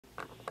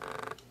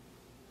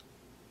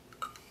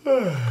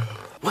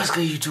What's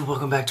good, YouTube?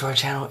 Welcome back to our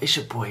channel. It's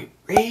your boy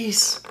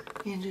Reece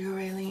and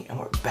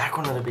we're back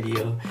with another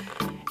video.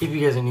 If you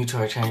guys are new to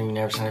our channel, you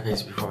never seen our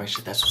face before, make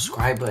sure that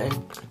subscribe button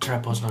and turn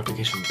that post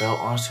notification bell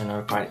on so you're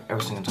notified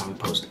every single time we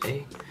post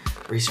a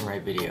recent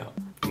right video.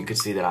 You can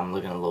see that I'm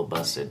looking a little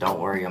busted. Don't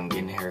worry, I'm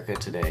getting a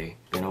haircut today.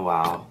 Been a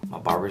while. My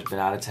barber's been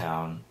out of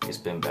town. It's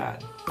been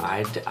bad.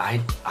 I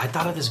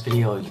thought of this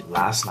video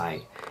last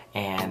night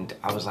and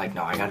I was like,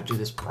 no, I gotta do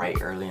this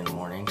bright early in the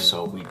morning.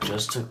 So we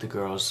just took the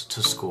girls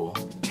to school,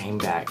 came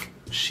back.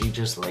 She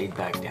just laid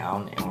back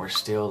down and we're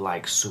still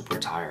like super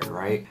tired,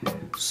 right?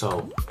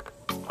 So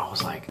I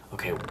was like,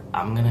 okay,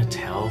 I'm gonna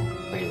tell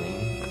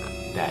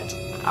Raylene that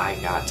I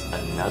got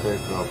another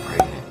girl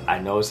pregnant. I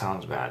know it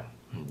sounds bad.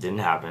 Didn't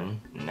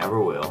happen, never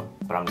will,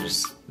 but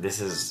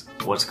this is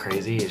what's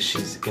crazy is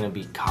she's gonna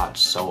be caught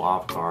so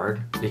off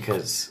guard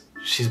because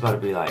she's about to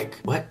be like,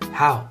 what,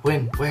 how,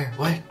 when, where,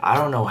 what? I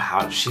don't know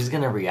how. She's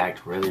gonna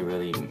react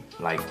really,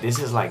 like, this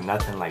is like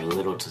nothing like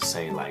little to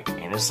say, like,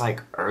 and it's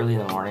like early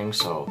in the morning,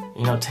 so,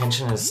 you know,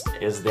 tension is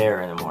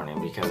there in the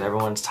morning because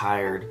everyone's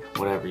tired,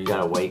 whatever, you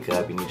gotta wake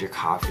up, you need your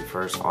coffee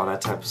first, all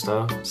that type of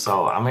stuff.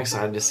 So I'm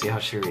excited to see how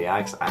she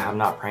reacts. I have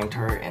not pranked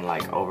her in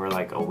like over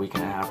like a week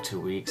and a half,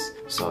 2 weeks,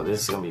 so this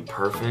is gonna be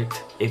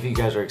perfect. If you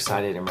guys are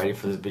excited and ready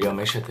for this video,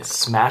 make sure to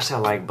smash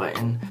that like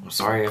button. I'm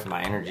sorry if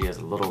my energy is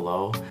a little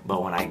low,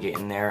 but when I get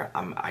in there,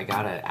 I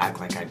gotta act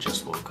like I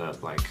just woke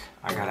up. Like,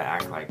 I gotta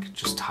act like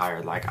just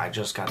tired. Like, I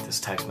just got this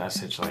text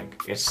message. Like,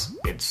 this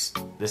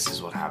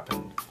is what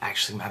happened.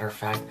 Actually, matter of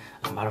fact,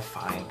 I'm about to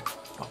find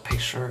a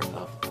picture of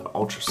the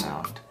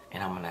ultrasound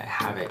and I'm gonna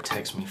have it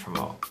text me from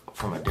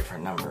a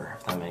different number,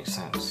 if that makes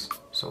sense.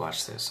 So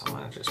watch this. I'm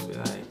gonna just be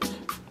like,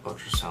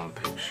 ultrasound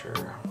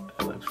picture.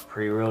 It looks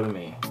pretty real to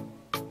me.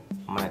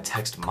 I'm gonna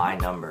text my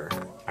number.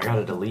 I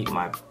gotta delete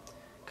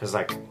cause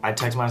like, I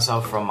text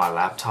myself from my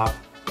laptop,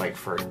 like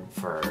for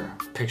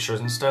pictures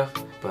and stuff,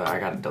 but I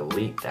gotta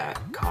delete that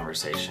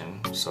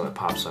conversation so it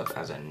pops up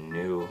as a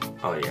new.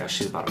 Oh yeah,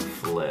 she's about to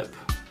flip.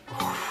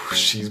 Oh,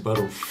 she's about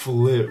to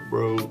flip,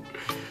 bro.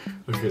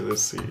 Okay,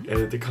 let's see.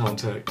 Edit the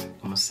contact. I'm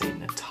gonna say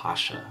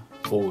Natasha.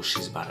 Oh,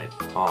 she's about to.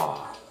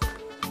 Oh.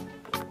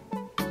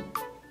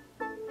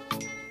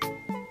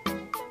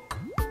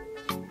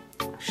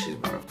 She's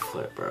about to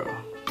flip, bro.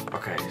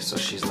 Okay, so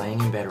she's laying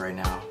in bed right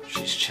now.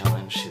 She's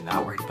chilling. She's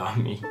not worried about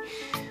me.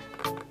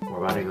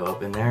 We're about to go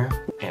up in there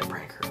and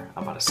prank her.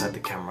 I'm about to set the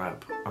camera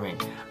up. I mean,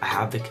 I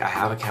have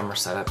a camera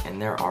set up in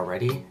there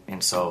already,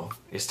 and so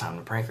it's time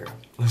to prank her.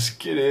 Let's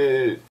get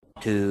it.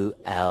 2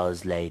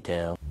 hours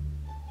later.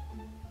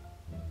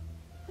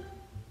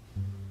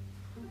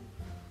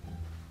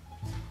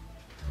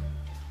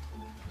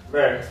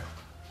 Babe.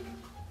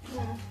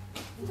 Yeah.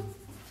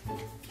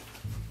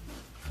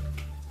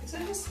 Is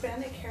it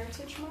Hispanic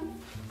Heritage Month?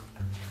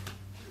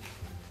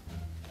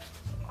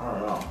 I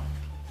don't know.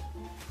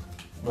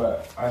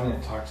 But I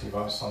need to talk to you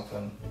about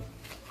something.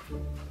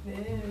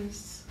 It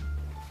is.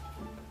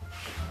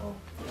 Oh,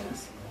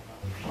 yes.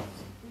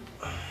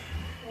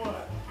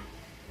 What?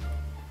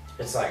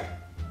 It's like,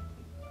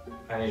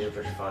 I need you to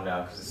put your phone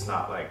down because it's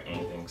not like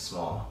anything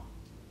small.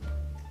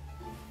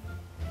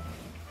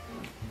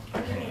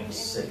 I can't even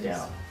sit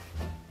down.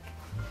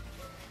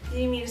 You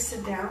need me to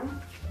sit down?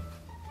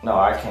 No,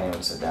 I can't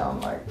even sit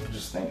down, like,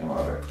 just thinking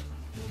about it.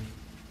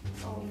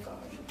 Oh god.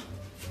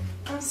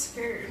 I'm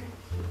scared.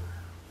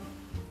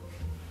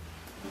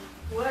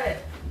 What?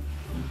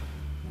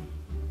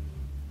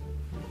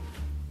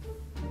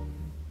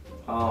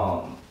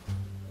 Bro,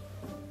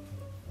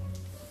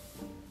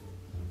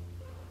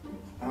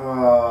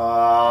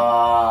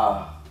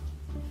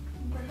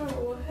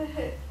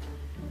 what?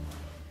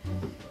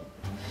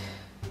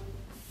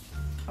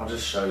 I'll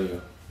just show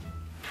you.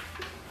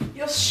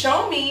 You'll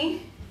show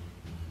me?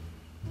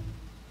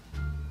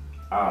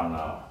 I don't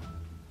know.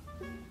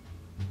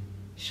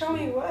 Show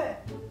me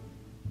what?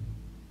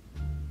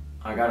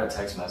 I got a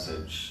text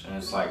message, and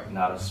it's like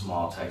not a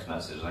small text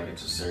message, like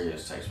it's a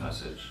serious text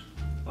message.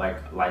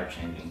 Like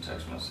life-changing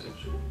text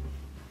message.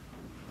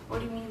 What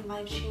do you mean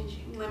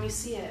life-changing? Let me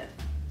see it.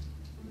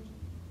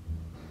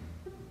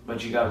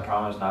 But you gotta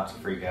promise not to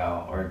freak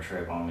out or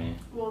trip on me.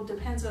 Well, it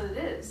depends what it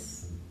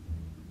is.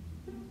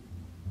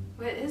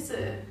 What is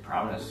it?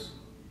 Promise.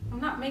 I'm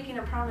not making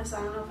a promise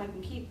I don't know if I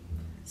can keep.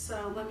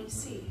 So let me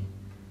see.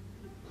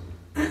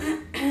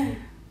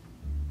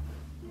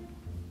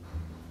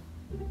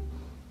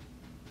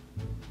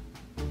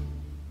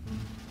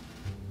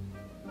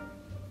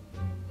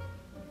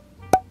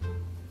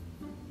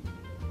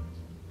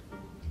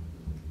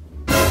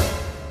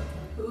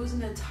 Who's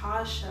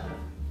Natasha?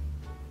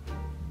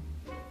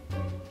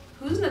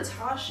 Who's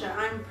Natasha?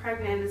 I'm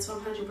pregnant. It's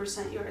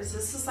 100% yours.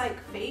 This is like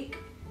fake?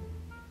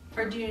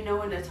 Or do you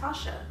know a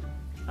Natasha?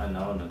 I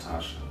know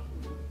Natasha.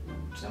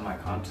 It's in my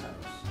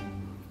contacts.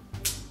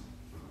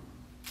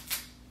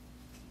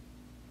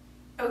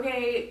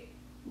 Okay,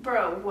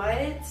 bro,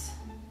 what?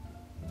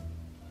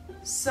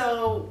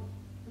 So,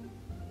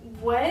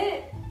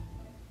 what?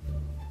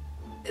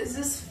 Is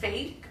this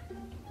fake?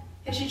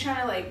 Is she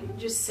trying to like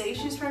just say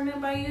she's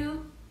pregnant by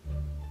you?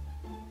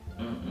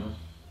 Mm-mm.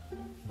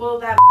 Well,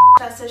 that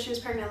that said she was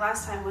pregnant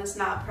last time was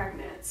not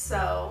pregnant,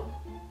 so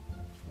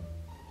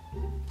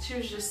she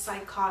was just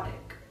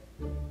psychotic.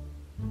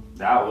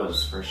 That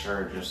was for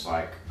sure just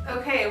like...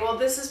 Okay, well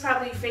this is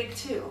probably fake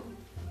too.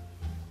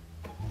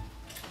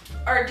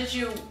 Or did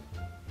you...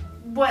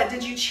 What,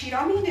 did you cheat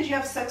on me? Did you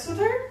have sex with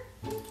her?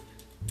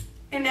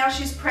 And now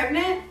she's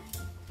pregnant?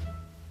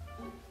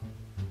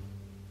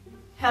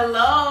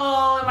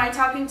 Hello? Am I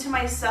talking to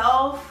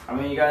myself? I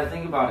mean, you gotta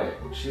think about it.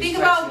 She's think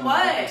about texting,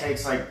 what? It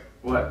takes like,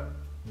 what?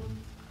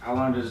 How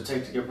long does it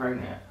take to get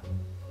pregnant?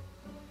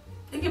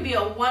 It could be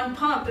a one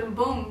pump and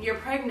boom, you're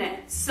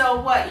pregnant. So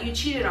what? You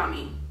cheated on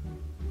me.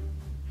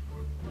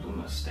 It was a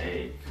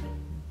mistake.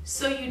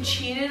 So you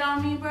cheated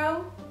on me,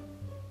 bro?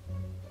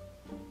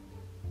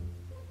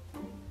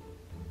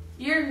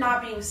 You're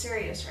not being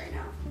serious right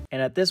now.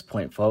 And at this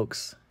point,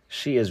 folks,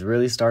 she is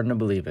really starting to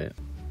believe it.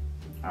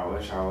 I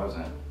wish I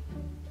wasn't.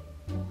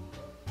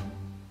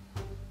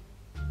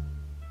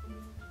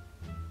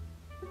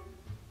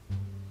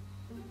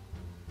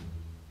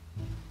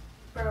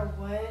 Bro,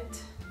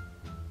 what?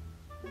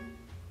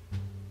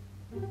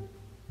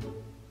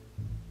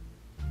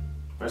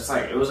 But it's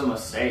like, it was a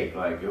mistake.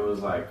 Like, it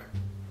was like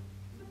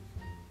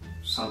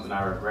something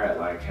I regret,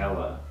 like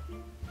hella.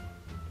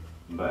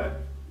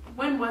 But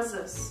When was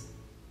this?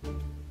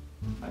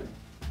 like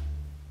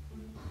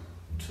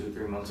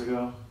 2-3 months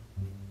ago.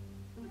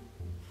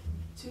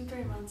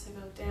 2-3 months ago.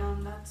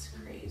 Damn, that's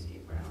crazy,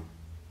 bro.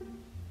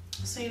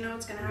 So you know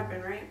what's gonna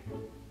happen, right?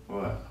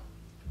 What?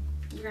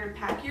 You're gonna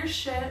pack your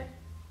shit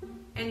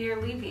and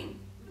you're leaving.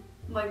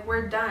 Like,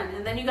 we're done.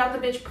 And then you got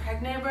the bitch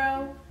pregnant,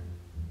 bro.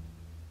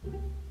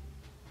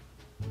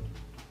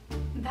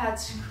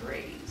 That's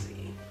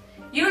crazy.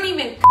 You don't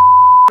even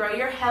bro.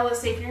 You're hella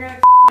safe. You're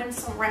gonna in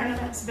some random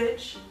ass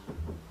bitch.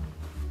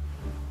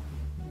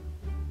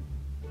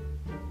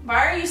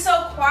 Why are you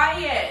so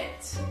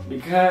quiet?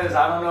 Because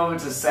I don't know what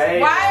to say.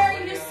 Why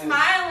are you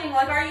smiling?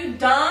 Like, are you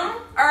dumb?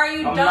 Or are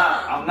you dumb?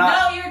 I'm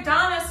not. No, you're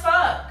dumb as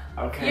fuck.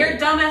 Okay. You're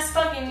dumb as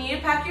fuck and you need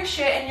to pack your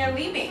shit and you're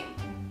leaving.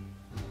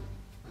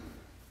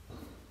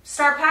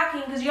 Start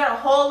packing because you got a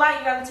whole lot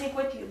you gotta take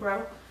with you,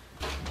 bro.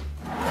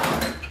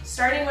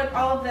 Starting with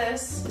all of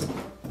this.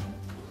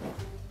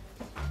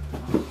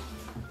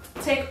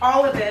 Take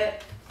all of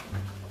it.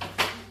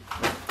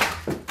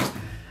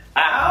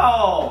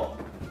 Ow!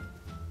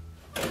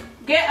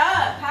 Get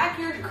up. Pack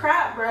your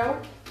crap, bro.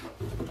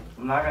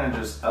 I'm not gonna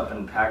just up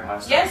and pack my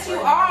stuff. Yes, you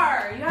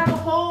are. You have a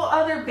whole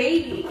other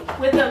baby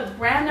with a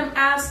random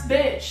ass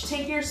bitch.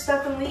 Take your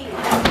stuff and leave.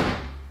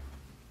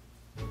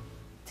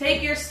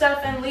 Take your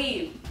stuff and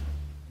leave.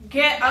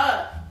 Get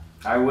up.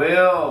 I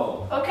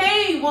will.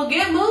 Okay, well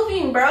get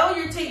moving, bro.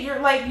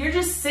 You're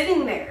just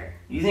sitting there.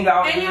 You think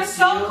I would And do you're this to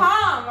so you?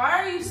 calm.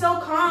 Why are you so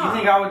calm? You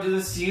think I would do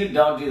this to you?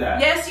 Don't do that.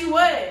 Yes, you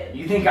would.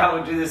 You think I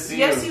would do this to you?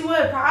 Yes, you would.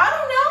 I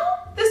don't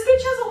know. This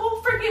bitch has a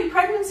whole freaking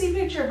pregnancy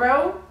picture,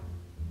 bro.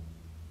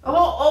 A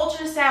whole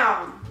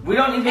ultrasound. We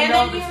don't even And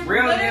know then if it's you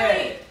real literally-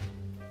 yet.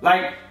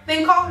 Like,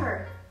 Then call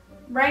her.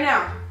 Right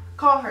now.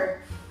 Call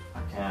her. I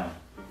can't.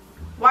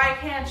 Why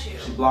can't you?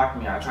 She blocked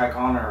me. I tried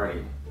calling her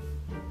already.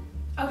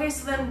 Okay,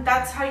 so then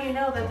that's how you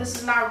know that this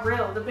is not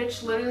real. The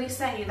bitch literally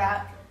sent you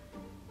that.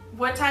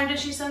 What time did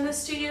she send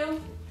this to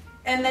you?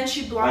 And then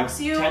she blocks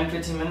Like you?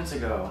 10-15 minutes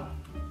ago.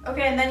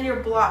 Okay, and then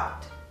you're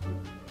blocked.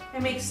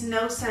 It makes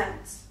no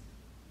sense.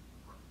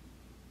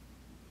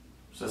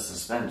 It's a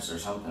suspense or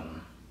something.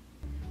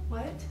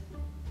 What?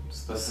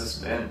 It's the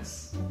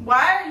suspense.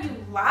 Why are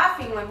you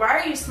laughing? Like, why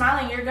are you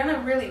smiling? You're gonna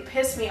really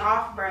piss me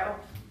off, bro.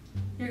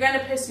 You're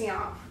gonna piss me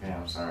off. Okay,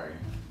 I'm sorry.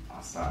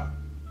 I'll stop.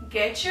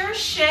 Get your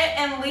shit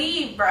and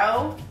leave,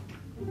 bro.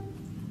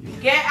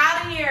 Get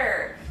out of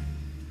here.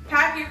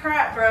 Pack your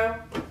crap, bro.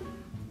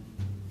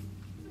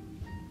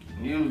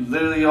 You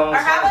literally almost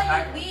Or how started about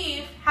you packing.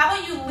 leave? How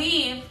about you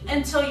leave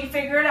until you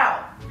figure it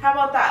out? How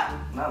about that?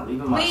 I'm not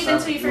leaving my Leave stuff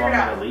until you if figure it want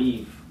out. me to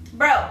leave.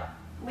 Bro,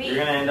 leave.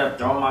 You're gonna end up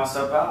throwing my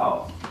stuff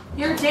out.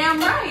 You're damn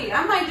right.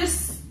 I might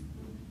just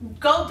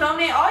go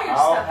donate all your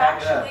I'll stuff,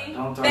 pack it up. actually.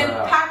 Don't throw Then it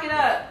out. pack it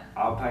up.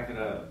 I'll pack it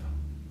up.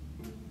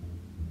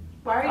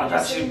 Why are you I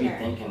just thought you'd sitting be there?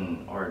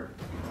 thinking or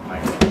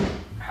like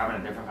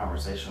having a different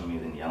conversation with me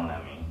than yelling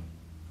at me.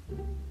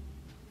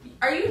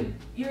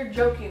 You're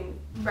joking,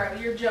 bro.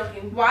 You're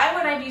joking. Why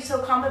would I be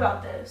so calm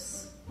about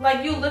this?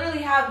 Like, you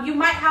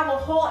might have a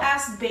whole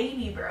ass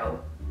baby, bro.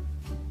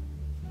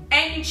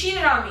 And you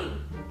cheated on me.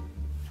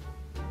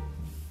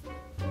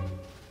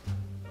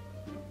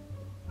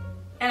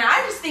 And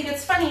I just think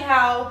it's funny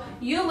how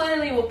you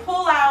literally will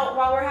pull out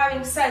while we're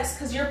having sex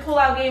because your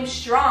pull-out game's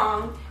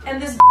strong,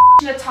 and this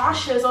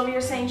Natasha is over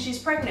here saying she's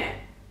pregnant.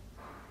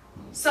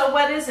 So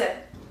what is it?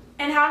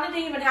 And how did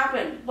it even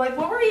happen? Like,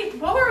 what were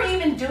we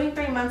even doing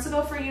 3 months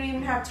ago for you to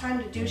even have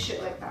time to do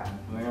shit like that?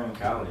 We were in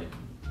Cali.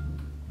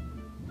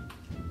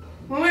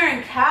 When we were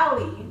in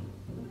Cali,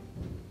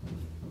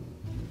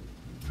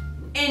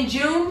 in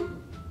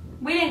June,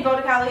 we didn't go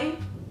to Cali.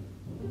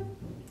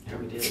 Yeah,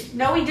 we did.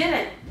 No, we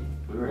didn't.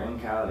 We were in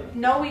Cali.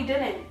 No, we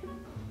didn't.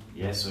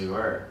 Yes, we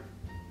were.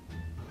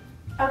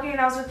 Okay, and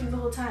I was with you the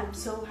whole time.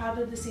 So how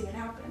did this even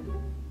happen?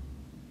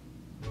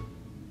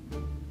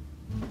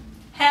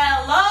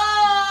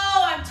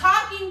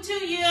 talking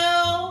to you.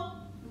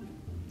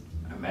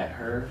 I met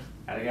her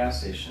at a gas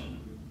station.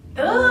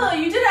 Ugh,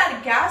 you did it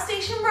at a gas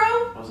station,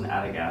 bro? It wasn't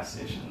at a gas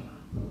station.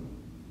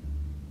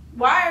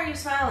 Why are you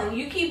smiling?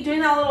 You keep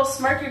doing that little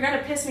smirk, you're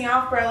gonna piss me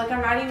off, bro. Like,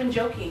 I'm not even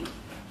joking.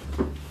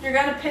 You're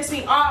gonna piss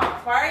me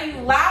off. Why are you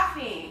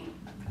laughing?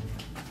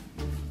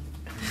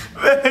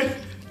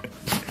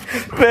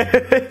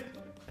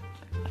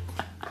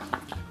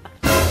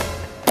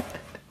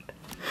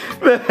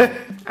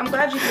 I'm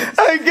glad you did.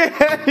 I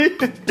can't.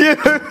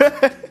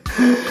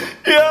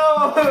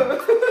 Yo.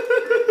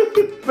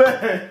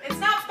 It's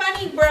not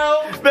funny,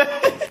 bro.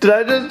 Did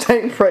I just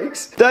take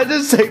pranks? Did I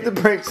just take the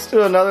pranks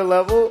to another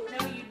level?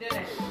 No, you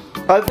didn't.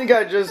 I think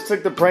I just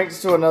took the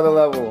pranks to another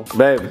level.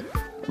 Babe.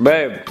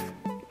 Babe.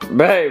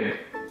 Babe.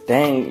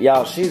 Dang,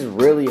 y'all, she's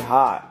really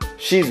hot.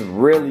 She's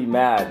really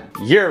mad.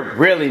 You're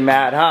really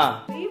mad,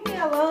 huh? Leave me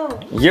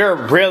alone. You're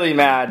really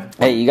mad.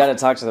 Hey, you gotta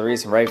talk to the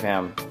Reece and Ray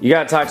fam. You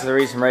gotta talk to the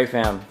Reece and Ray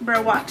fam.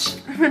 Bro, watch.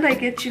 When I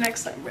get you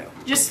next time, bro.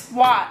 Just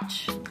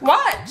watch.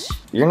 Watch.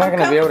 You're not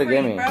gonna be able to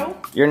get me. Bro.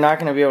 You're not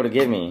gonna be able to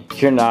get me.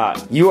 You're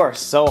not. You are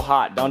so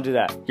hot. Don't do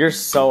that. You're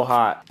so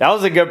hot. That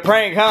was a good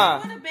prank,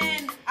 huh?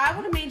 I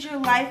would have made your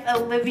life a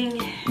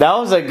living. That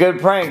was a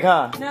good prank,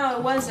 huh? No,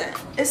 it wasn't.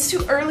 It's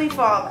too early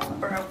for all that,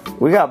 bro.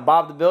 We got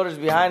Bob the Builders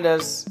behind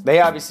us. They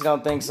obviously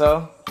don't think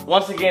so.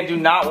 Once again, do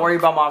not worry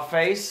about my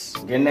face.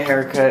 Getting a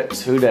haircut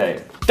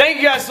today. Thank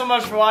you guys so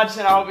much for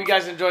watching. I hope you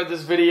guys enjoyed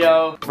this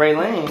video.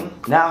 Raylene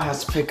now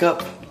has to pick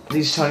up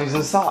these chonies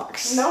and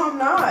socks. No, I'm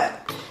not.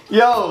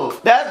 Yo,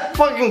 that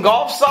fucking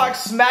golf sock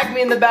smacked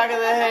me in the back of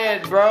the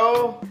head,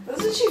 bro.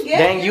 That's what you get.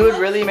 Dang, you would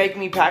really make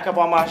me pack up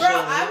all my shit. Bro,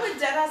 I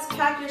would deadass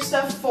pack your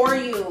stuff for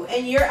you,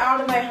 and you're out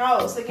of my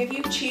house. Like, if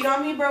you cheat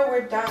on me, bro,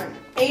 we're done.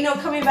 Ain't no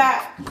coming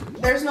back.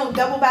 There's no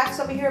double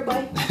backs over here,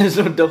 buddy. There's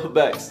no double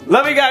backs.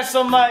 Love you guys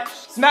so much.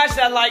 Smash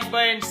that like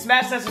button,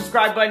 smash that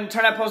subscribe button,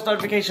 turn that post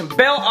notification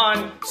bell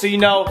on so you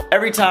know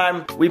every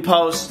time we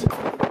post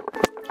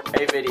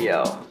a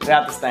video.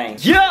 Got this thing.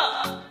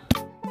 Yeah!